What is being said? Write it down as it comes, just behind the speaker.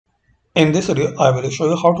In this video, I will show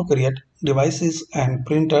you how to create devices and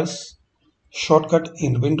printers shortcut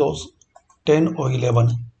in Windows 10 or 11.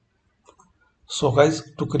 So guys,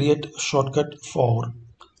 to create shortcut for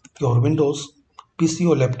your Windows PC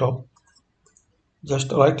or laptop,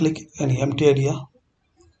 just right click any empty area,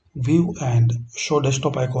 view and show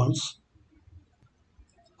desktop icons.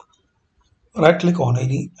 Right click on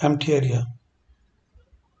any empty area,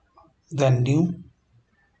 then new,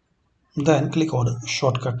 then click on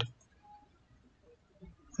shortcut.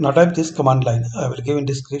 Now type this command line I will give in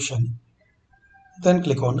description, then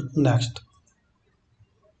click on next.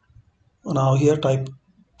 Now here type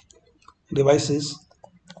devices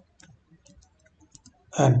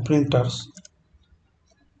and printers,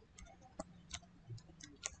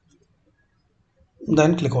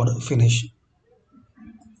 then click on finish.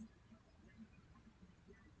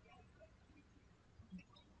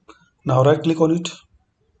 Now right click on it,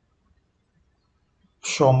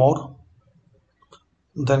 show more,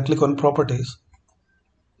 then click on properties.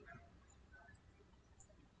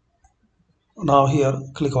 Now here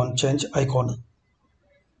click on change icon.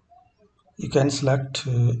 You can select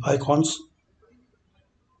icons,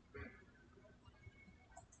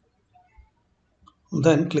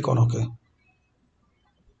 then click on OK,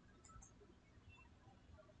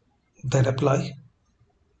 then apply,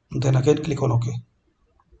 then again click on OK.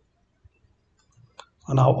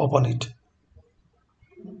 Now open it.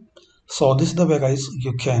 So this is the way guys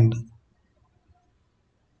you can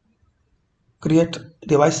create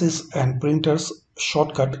devices and printers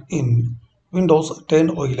shortcut in Windows 10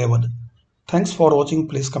 or 11. Thanks for watching.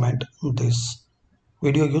 Please comment this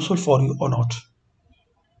video useful for you or not.